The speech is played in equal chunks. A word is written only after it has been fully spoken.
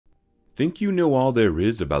Think you know all there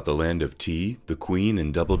is about the land of tea, the Queen,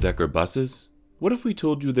 and double-decker buses? What if we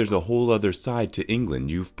told you there's a whole other side to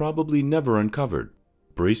England you've probably never uncovered?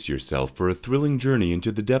 Brace yourself for a thrilling journey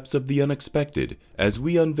into the depths of the unexpected as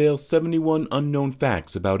we unveil 71 unknown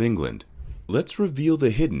facts about England. Let's reveal the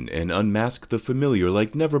hidden and unmask the familiar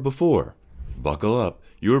like never before. Buckle up,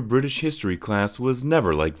 your British history class was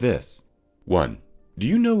never like this. 1. Do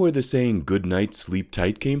you know where the saying "good night, sleep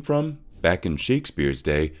tight" came from? Back in Shakespeare's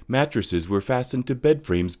day, mattresses were fastened to bed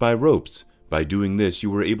frames by ropes. By doing this,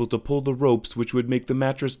 you were able to pull the ropes, which would make the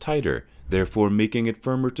mattress tighter, therefore making it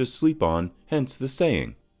firmer to sleep on, hence the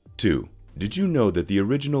saying. 2. Did you know that the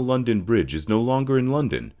original London Bridge is no longer in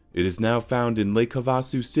London? It is now found in Lake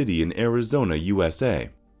Havasu City in Arizona, USA.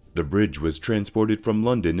 The bridge was transported from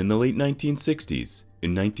London in the late 1960s.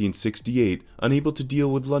 In 1968, unable to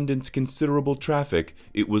deal with London's considerable traffic,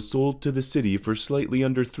 it was sold to the city for slightly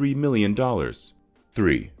under $3 million.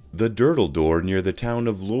 3. The Durdle Door near the town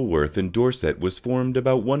of Lulworth in Dorset was formed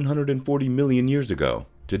about 140 million years ago.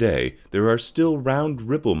 Today, there are still round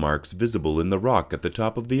ripple marks visible in the rock at the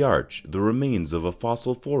top of the arch, the remains of a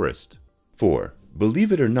fossil forest. 4.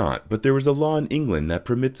 Believe it or not, but there is a law in England that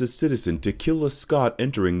permits a citizen to kill a Scot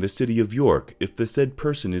entering the city of York if the said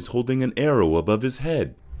person is holding an arrow above his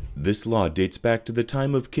head. This law dates back to the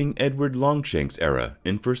time of King Edward Longshanks' era,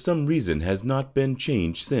 and for some reason has not been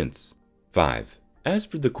changed since. 5. As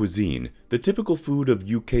for the cuisine, the typical food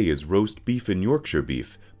of UK is roast beef and Yorkshire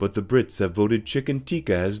beef, but the Brits have voted chicken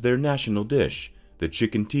tikka as their national dish. The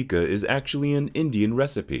chicken tikka is actually an Indian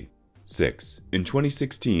recipe. 6. In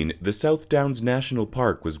 2016, the South Downs National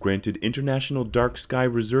Park was granted International Dark Sky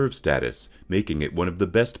Reserve status, making it one of the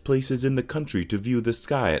best places in the country to view the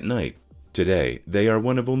sky at night. Today, they are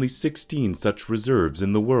one of only 16 such reserves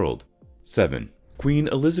in the world. 7. Queen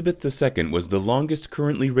Elizabeth II was the longest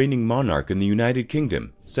currently reigning monarch in the United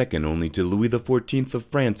Kingdom. Second only to Louis XIV of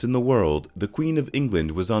France in the world, the Queen of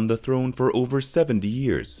England was on the throne for over 70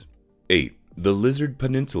 years. 8. The Lizard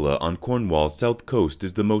Peninsula on Cornwall's south coast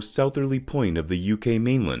is the most southerly point of the UK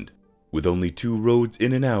mainland. With only 2 roads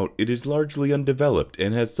in and out, it is largely undeveloped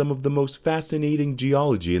and has some of the most fascinating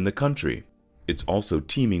geology in the country. It's also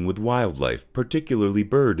teeming with wildlife, particularly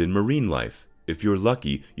bird and marine life. If you're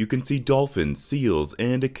lucky, you can see dolphins, seals,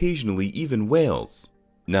 and occasionally even whales.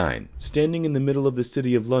 9. Standing in the middle of the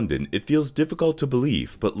city of London, it feels difficult to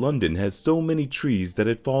believe, but London has so many trees that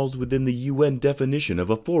it falls within the UN definition of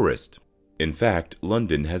a forest. In fact,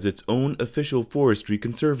 London has its own official forestry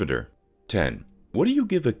conservator. 10. What do you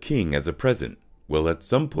give a king as a present? Well, at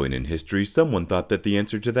some point in history, someone thought that the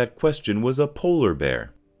answer to that question was a polar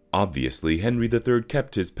bear. Obviously, Henry III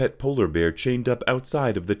kept his pet polar bear chained up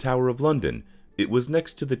outside of the Tower of London. It was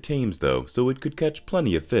next to the Thames though, so it could catch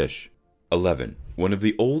plenty of fish. 11. One of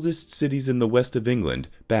the oldest cities in the west of England,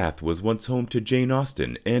 Bath was once home to Jane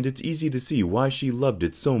Austen, and it's easy to see why she loved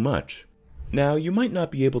it so much. Now, you might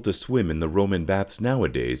not be able to swim in the Roman baths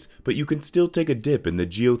nowadays, but you can still take a dip in the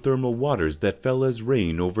geothermal waters that fell as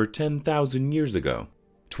rain over 10,000 years ago.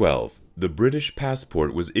 12. The British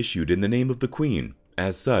passport was issued in the name of the Queen.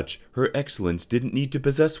 As such, Her Excellence didn't need to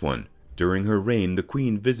possess one. During her reign, the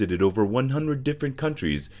Queen visited over 100 different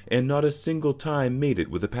countries and not a single time made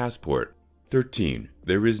it with a passport. 13.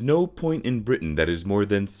 There is no point in Britain that is more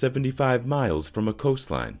than 75 miles from a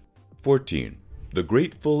coastline. 14. The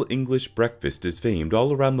grateful English breakfast is famed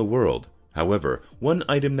all around the world. However, one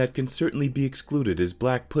item that can certainly be excluded is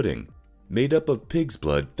black pudding. Made up of pig's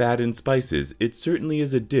blood, fat, and spices, it certainly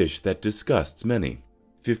is a dish that disgusts many.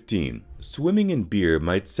 15. Swimming in beer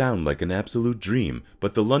might sound like an absolute dream,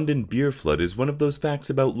 but the London beer flood is one of those facts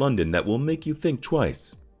about London that will make you think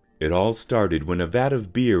twice. It all started when a vat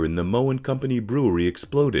of beer in the Moe & Company brewery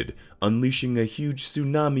exploded, unleashing a huge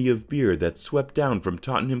tsunami of beer that swept down from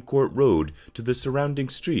Tottenham Court Road to the surrounding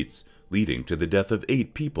streets, leading to the death of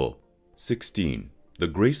 8 people. 16. The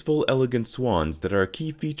graceful, elegant swans that are a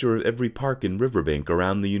key feature of every park and riverbank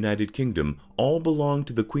around the United Kingdom all belong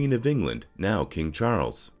to the Queen of England, now King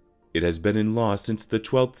Charles. It has been in law since the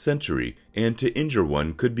 12th century, and to injure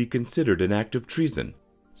one could be considered an act of treason.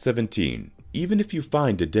 17. Even if you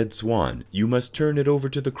find a dead swan, you must turn it over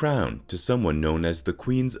to the Crown, to someone known as the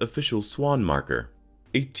Queen's official swan marker.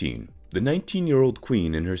 18. The 19-year-old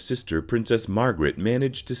Queen and her sister Princess Margaret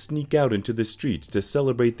managed to sneak out into the streets to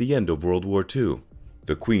celebrate the end of World War II.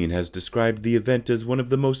 The Queen has described the event as one of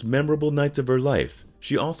the most memorable nights of her life.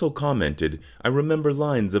 She also commented, "I remember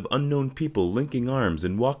lines of unknown people linking arms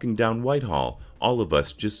and walking down Whitehall, all of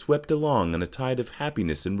us just swept along on a tide of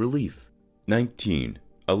happiness and relief." 19.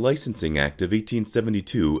 A Licensing Act of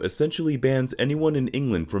 1872 essentially bans anyone in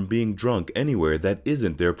England from being drunk anywhere that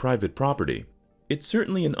isn't their private property. It's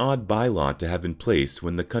certainly an odd bylaw to have in place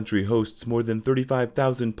when the country hosts more than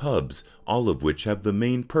 35,000 pubs, all of which have the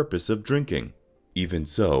main purpose of drinking. Even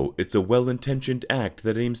so, it's a well-intentioned act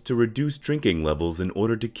that aims to reduce drinking levels in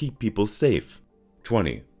order to keep people safe.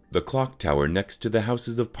 20. The clock tower next to the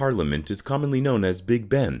Houses of Parliament is commonly known as Big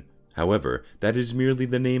Ben. However, that is merely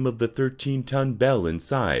the name of the 13-ton bell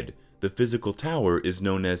inside. The physical tower is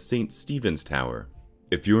known as St. Stephen's Tower.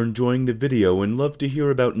 If you're enjoying the video and love to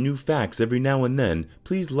hear about new facts every now and then,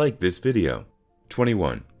 please like this video.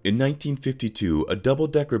 21. In 1952, a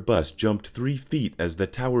double-decker bus jumped 3 feet as the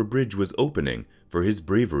Tower Bridge was opening. For his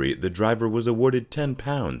bravery, the driver was awarded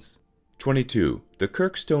 £10. 22. The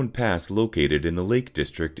Kirkstone Pass located in the Lake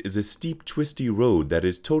District is a steep, twisty road that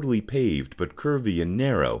is totally paved but curvy and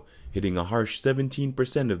narrow, hitting a harsh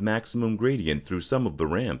 17% of maximum gradient through some of the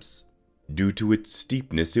ramps. Due to its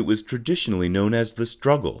steepness, it was traditionally known as the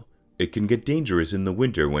Struggle. It can get dangerous in the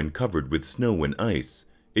winter when covered with snow and ice.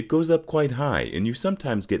 It goes up quite high, and you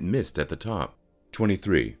sometimes get mist at the top.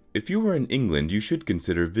 23. If you are in England, you should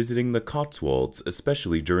consider visiting the Cotswolds,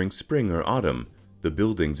 especially during spring or autumn. The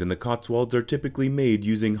buildings in the Cotswolds are typically made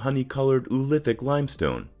using honey-colored oolithic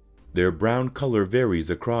limestone. Their brown color varies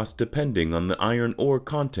across depending on the iron ore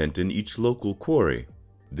content in each local quarry.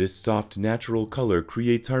 This soft natural color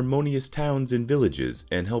creates harmonious towns and villages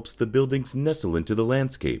and helps the buildings nestle into the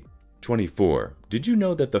landscape. 24. Did you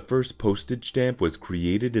know that the first postage stamp was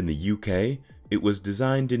created in the UK? It was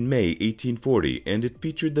designed in May 1840 and it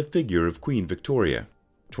featured the figure of Queen Victoria.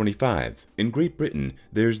 25. In Great Britain,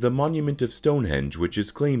 there's the Monument of Stonehenge, which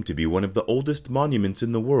is claimed to be one of the oldest monuments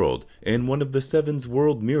in the world and one of the 7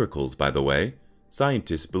 world miracles, by the way.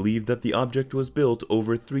 Scientists believe that the object was built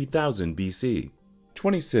over 3000 BC.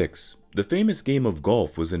 26. The famous game of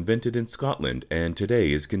golf was invented in Scotland and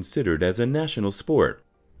today is considered as a national sport.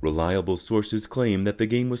 Reliable sources claim that the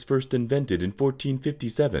game was first invented in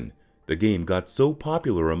 1457. The game got so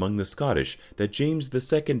popular among the Scottish that James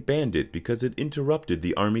II banned it because it interrupted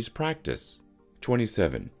the army's practice.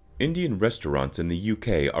 27. Indian restaurants in the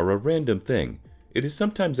UK are a random thing. It is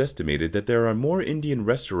sometimes estimated that there are more Indian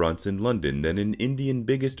restaurants in London than in Indian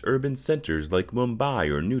biggest urban centers like Mumbai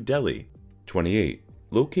or New Delhi. 28.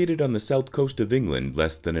 Located on the south coast of England,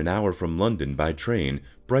 less than an hour from London by train,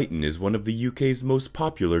 Brighton is one of the UK's most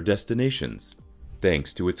popular destinations.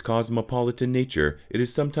 Thanks to its cosmopolitan nature, it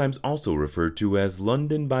is sometimes also referred to as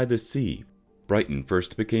London by the Sea. Brighton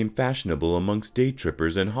first became fashionable amongst day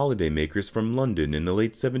trippers and holidaymakers from London in the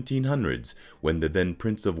late 1700s, when the then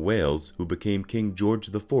Prince of Wales, who became King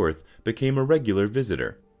George IV, became a regular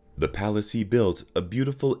visitor. The palace he built, a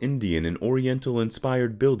beautiful Indian and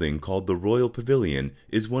Oriental-inspired building called the Royal Pavilion,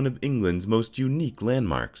 is one of England's most unique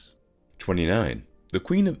landmarks. 29. The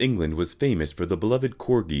Queen of England was famous for the beloved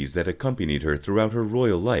corgis that accompanied her throughout her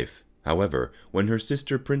royal life. However, when her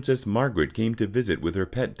sister Princess Margaret came to visit with her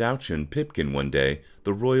pet Dachshund Pipkin one day,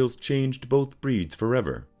 the royals changed both breeds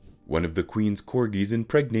forever. One of the Queen's corgis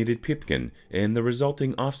impregnated Pipkin, and the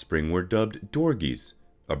resulting offspring were dubbed Dorgies,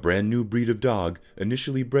 a brand new breed of dog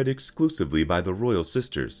initially bred exclusively by the royal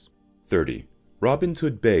sisters. 30. Robin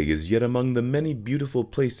Hood Bay is yet among the many beautiful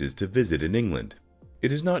places to visit in England.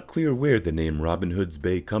 It is not clear where the name Robin Hood's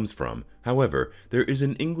Bay comes from. However, there is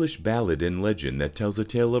an English ballad and legend that tells a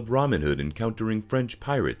tale of Robin Hood encountering French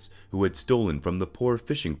pirates who had stolen from the poor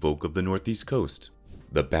fishing folk of the northeast coast.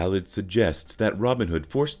 The ballad suggests that Robin Hood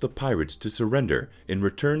forced the pirates to surrender and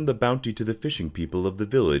returned the bounty to the fishing people of the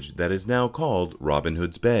village that is now called Robin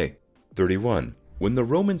Hood's Bay. 31. When the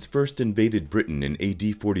Romans first invaded Britain in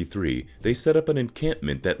AD 43, they set up an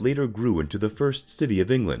encampment that later grew into the first city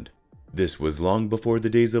of England. This was long before the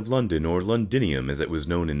days of London, or Londinium as it was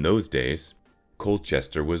known in those days.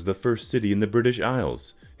 Colchester was the first city in the British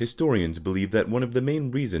Isles. Historians believe that one of the main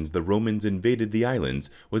reasons the Romans invaded the islands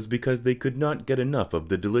was because they could not get enough of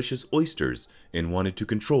the delicious oysters and wanted to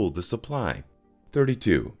control the supply.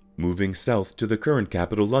 32. Moving south to the current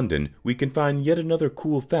capital London, we can find yet another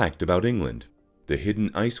cool fact about England: the hidden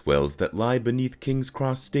ice wells that lie beneath King's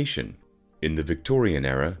Cross Station. In the Victorian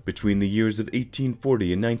era, between the years of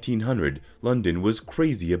 1840 and 1900, London was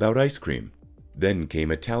crazy about ice cream. Then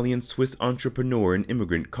came Italian-Swiss entrepreneur and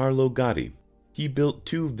immigrant Carlo Gotti. He built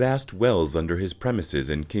 2 vast wells under his premises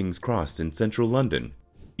in King's Cross in central London.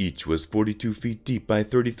 Each was 42 feet deep by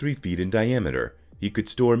 33 feet in diameter. He could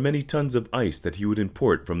store many tons of ice that he would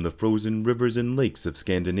import from the frozen rivers and lakes of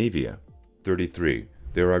Scandinavia. 33.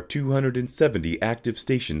 There are 270 active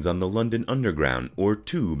stations on the London Underground, or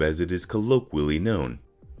Tube as it is colloquially known.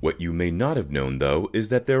 What you may not have known, though, is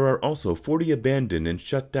that there are also 40 abandoned and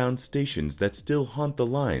shut down stations that still haunt the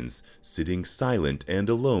lines, sitting silent and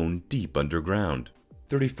alone deep underground.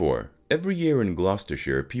 34. Every year in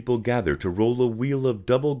Gloucestershire, people gather to roll a wheel of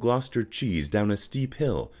double Gloucester cheese down a steep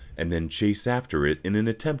hill and then chase after it in an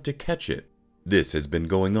attempt to catch it. This has been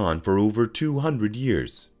going on for over 200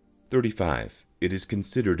 years. 35. It is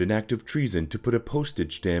considered an act of treason to put a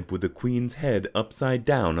postage stamp with the Queen's head upside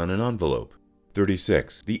down on an envelope.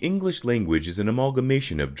 36. The English language is an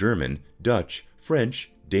amalgamation of German, Dutch,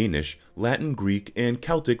 French, Danish, Latin, Greek, and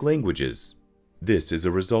Celtic languages. This is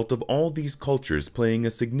a result of all these cultures playing a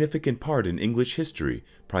significant part in English history,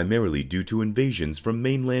 primarily due to invasions from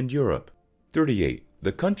mainland Europe. 38.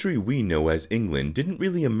 The country we know as England didn't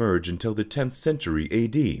really emerge until the 10th century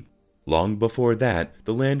AD. Long before that,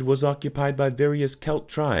 the land was occupied by various Celt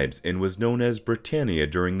tribes and was known as Britannia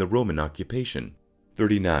during the Roman occupation.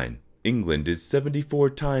 39. England is 74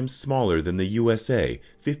 times smaller than the USA,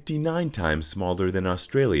 59 times smaller than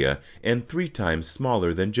Australia, and 3 times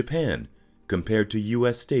smaller than Japan. Compared to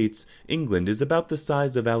US states, England is about the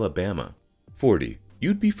size of Alabama. 40.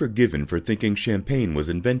 You'd be forgiven for thinking champagne was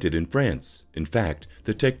invented in France. In fact,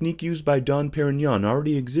 the technique used by Dom Perignon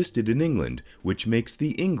already existed in England, which makes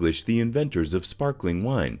the English the inventors of sparkling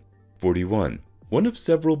wine. 41. One of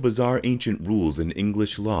several bizarre ancient rules in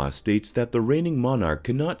English law states that the reigning monarch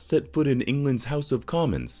cannot set foot in England's House of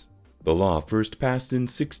Commons. The law first passed in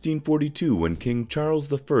 1642 when King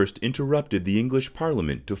Charles I interrupted the English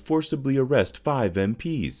Parliament to forcibly arrest 5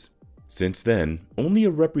 MPs. Since then, only a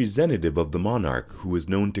representative of the monarch, who is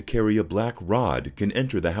known to carry a black rod, can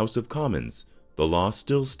enter the House of Commons. The law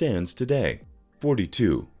still stands today.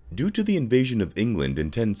 42. Due to the invasion of England in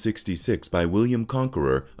 1066 by William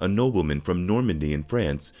Conqueror, a nobleman from Normandy in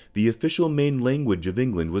France, the official main language of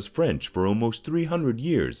England was French for almost 300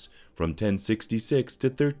 years, from 1066 to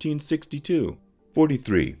 1362.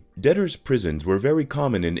 43. Debtors' prisons were very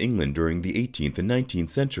common in England during the 18th and 19th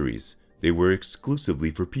centuries. They were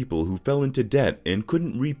exclusively for people who fell into debt and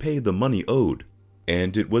couldn't repay the money owed.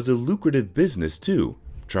 And it was a lucrative business too.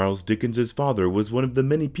 Charles Dickens's father was one of the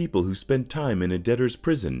many people who spent time in a debtor's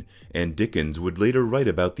prison, and Dickens would later write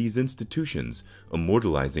about these institutions,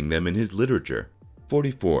 immortalizing them in his literature.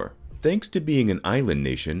 44. Thanks to being an island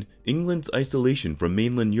nation, England's isolation from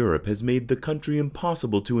mainland Europe has made the country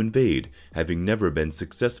impossible to invade, having never been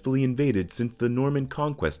successfully invaded since the Norman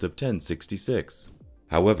conquest of 1066.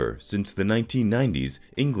 However, since the 1990s,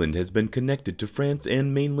 England has been connected to France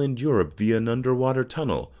and mainland Europe via an underwater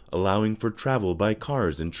tunnel, allowing for travel by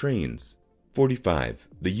cars and trains. 45.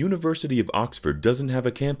 The University of Oxford doesn't have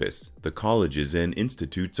a campus. The colleges and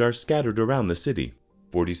institutes are scattered around the city.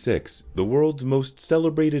 46. The world's most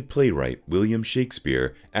celebrated playwright, William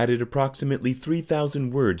Shakespeare, added approximately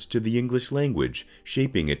 3,000 words to the English language,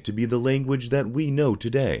 shaping it to be the language that we know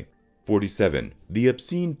today. 47. The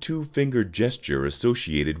obscene two-finger gesture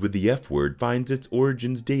associated with the F word finds its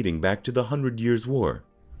origins dating back to the 100 Years' War.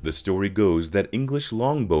 The story goes that English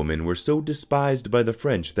longbowmen were so despised by the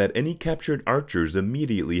French that any captured archers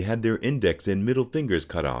immediately had their index and middle fingers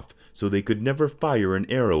cut off, so they could never fire an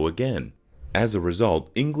arrow again. As a result,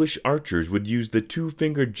 English archers would use the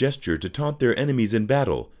two-finger gesture to taunt their enemies in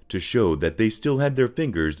battle, to show that they still had their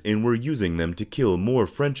fingers and were using them to kill more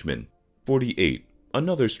Frenchmen. 48.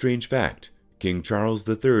 Another strange fact. King Charles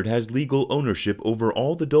III has legal ownership over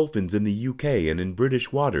all the dolphins in the UK and in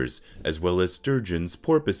British waters, as well as sturgeons,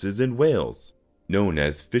 porpoises, and whales. Known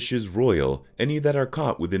as fishes royal, any that are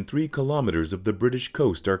caught within 3 kilometers of the British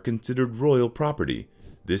coast are considered royal property.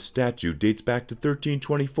 This statute dates back to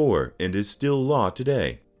 1324 and is still law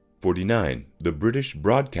today. 49. The British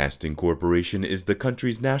Broadcasting Corporation is the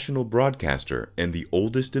country's national broadcaster and the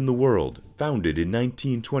oldest in the world, founded in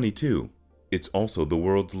 1922. It's also the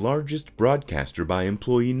world's largest broadcaster by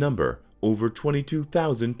employee number, over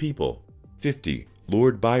 22,000 people. 50.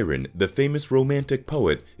 Lord Byron, the famous romantic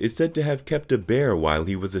poet, is said to have kept a bear while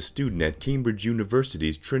he was a student at Cambridge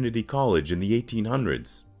University's Trinity College in the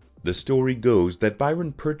 1800s. The story goes that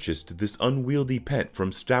Byron purchased this unwieldy pet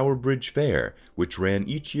from Stourbridge Fair, which ran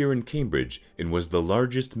each year in Cambridge and was the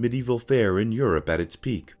largest medieval fair in Europe at its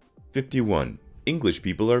peak. 51. English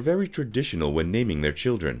people are very traditional when naming their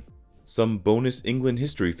children. Some bonus England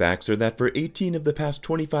history facts are that for 18 of the past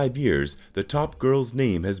 25 years, the top girl's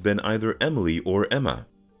name has been either Emily or Emma.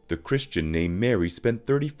 The Christian name Mary spent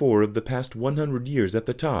 34 of the past 100 years at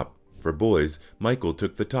the top. For boys, Michael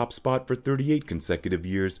took the top spot for 38 consecutive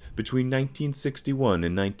years between 1961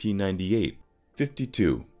 and 1998.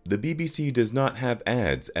 52. The BBC does not have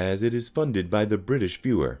ads as it is funded by the British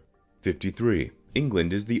viewer. 53.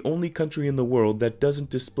 England is the only country in the world that doesn't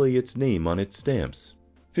display its name on its stamps.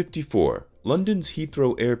 54. London's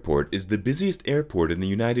Heathrow Airport is the busiest airport in the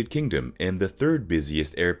United Kingdom and the 3rd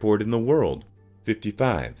busiest airport in the world.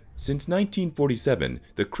 55. Since 1947,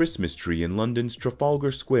 the Christmas tree in London's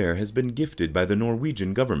Trafalgar Square has been gifted by the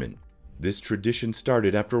Norwegian government. This tradition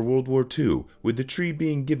started after World War II, with the tree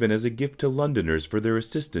being given as a gift to Londoners for their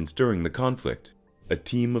assistance during the conflict. A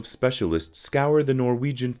team of specialists scour the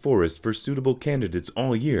Norwegian forests for suitable candidates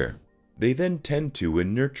all year. They then tend to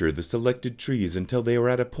and nurture the selected trees until they are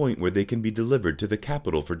at a point where they can be delivered to the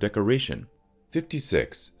capital for decoration.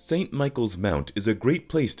 56. St. Michael's Mount is a great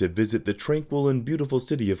place to visit the tranquil and beautiful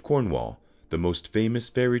city of Cornwall. The most famous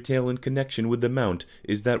fairy tale in connection with the mount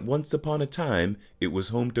is that once upon a time it was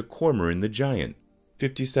home to Cormoran the giant.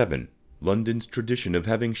 57. London's tradition of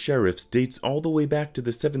having sheriffs dates all the way back to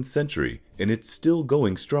the 7th century, and it's still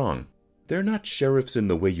going strong. They're not sheriffs in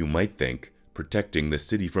the way you might think, protecting the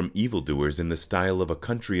city from evildoers in the style of a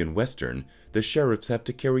country and western. The sheriffs have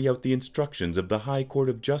to carry out the instructions of the High Court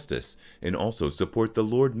of Justice, and also support the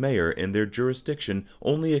Lord Mayor, and their jurisdiction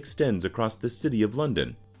only extends across the City of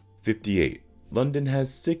London. 58. London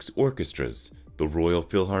has 6 orchestras: the Royal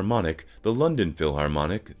Philharmonic, the London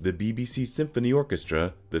Philharmonic, the BBC Symphony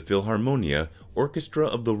Orchestra, the Philharmonia, Orchestra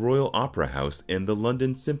of the Royal Opera House, and the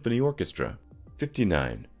London Symphony Orchestra.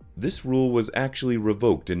 59. This rule was actually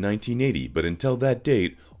revoked in 1980, but until that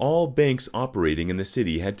date, all banks operating in the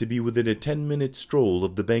city had to be within a 10-minute stroll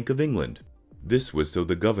of the Bank of England. This was so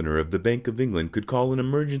the governor of the Bank of England could call an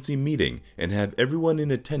emergency meeting and have everyone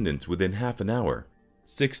in attendance within half an hour.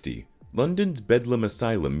 60. London's Bedlam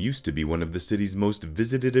Asylum used to be one of the city's most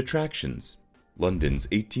visited attractions. London's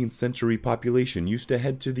 18th century population used to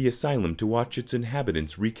head to the asylum to watch its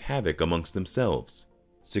inhabitants wreak havoc amongst themselves.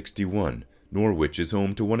 61. Norwich is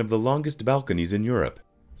home to one of the longest balconies in Europe.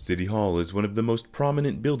 City Hall is one of the most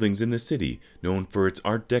prominent buildings in the city, known for its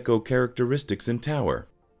Art Deco characteristics and tower.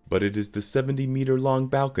 But it is the 70-meter-long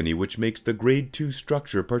balcony which makes the Grade II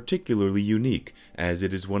structure particularly unique, as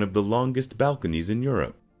it is one of the longest balconies in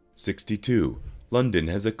Europe. 62. London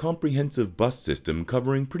has a comprehensive bus system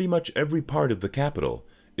covering pretty much every part of the capital.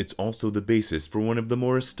 It's also the basis for one of the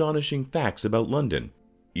more astonishing facts about London.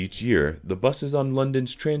 Each year, the buses on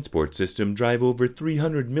London's transport system drive over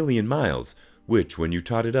 300 million miles, which, when you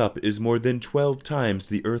tot it up, is more than 12 times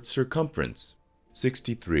the Earth's circumference.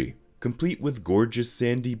 63. Complete with gorgeous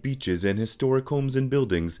sandy beaches and historic homes and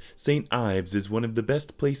buildings, St. Ives is one of the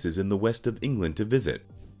best places in the west of England to visit.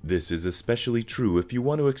 This is especially true if you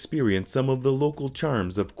want to experience some of the local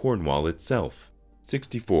charms of Cornwall itself.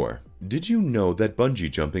 64. Did you know that bungee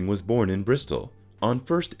jumping was born in Bristol? On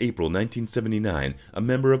 1st April 1979, a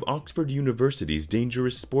member of Oxford University's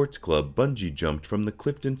dangerous sports club bungee jumped from the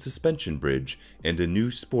Clifton Suspension Bridge, and a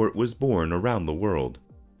new sport was born around the world.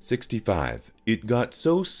 65. It got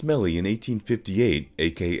so smelly in 1858,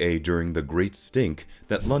 aka during the Great Stink,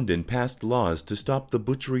 that London passed laws to stop the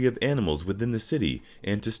butchery of animals within the city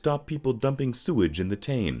and to stop people dumping sewage in the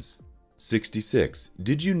Thames. 66.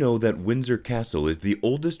 Did you know that Windsor Castle is the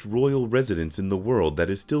oldest royal residence in the world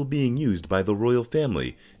that is still being used by the royal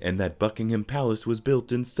family, and that Buckingham Palace was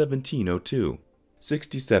built in 1702?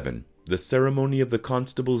 67. The ceremony of the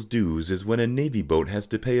constable's dues is when a navy boat has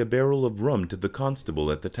to pay a barrel of rum to the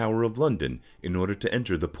constable at the Tower of London in order to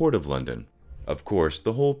enter the Port of London. Of course,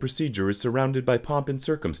 the whole procedure is surrounded by pomp and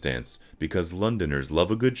circumstance, because Londoners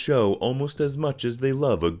love a good show almost as much as they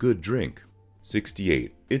love a good drink.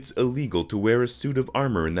 68. It's illegal to wear a suit of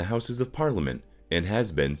armor in the Houses of Parliament, and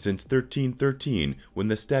has been since 1313, when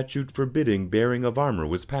the statute forbidding bearing of armor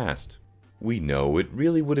was passed. We know it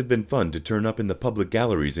really would have been fun to turn up in the public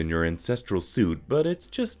galleries in your ancestral suit, but it's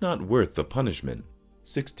just not worth the punishment.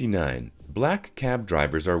 69. Black cab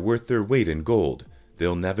drivers are worth their weight in gold.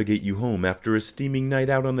 They'll navigate you home after a steaming night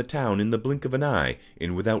out on the town in the blink of an eye,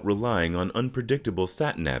 and without relying on unpredictable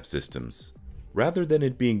sat-nav systems. Rather than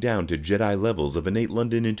it being down to Jedi levels of innate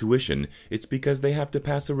London intuition, it's because they have to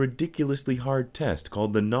pass a ridiculously hard test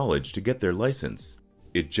called the Knowledge to get their license.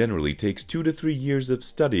 It generally takes 2 to 3 years of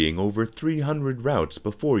studying over 300 routes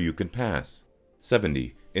before you can pass.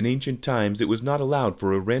 70. In ancient times, it was not allowed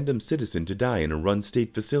for a random citizen to die in a run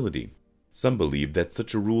state facility. Some believe that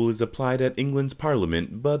such a rule is applied at England's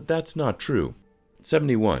Parliament, but that's not true.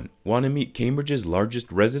 71. Want to meet Cambridge's largest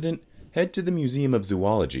resident? Head to the Museum of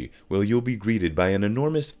Zoology, where you'll be greeted by an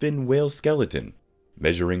enormous fin whale skeleton.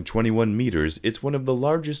 Measuring 21 meters, it's one of the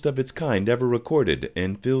largest of its kind ever recorded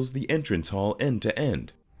and fills the entrance hall end to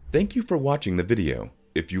end. Thank you for watching the video.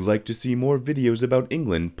 If you like to see more videos about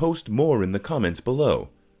England, post more in the comments below.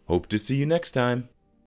 Hope to see you next time.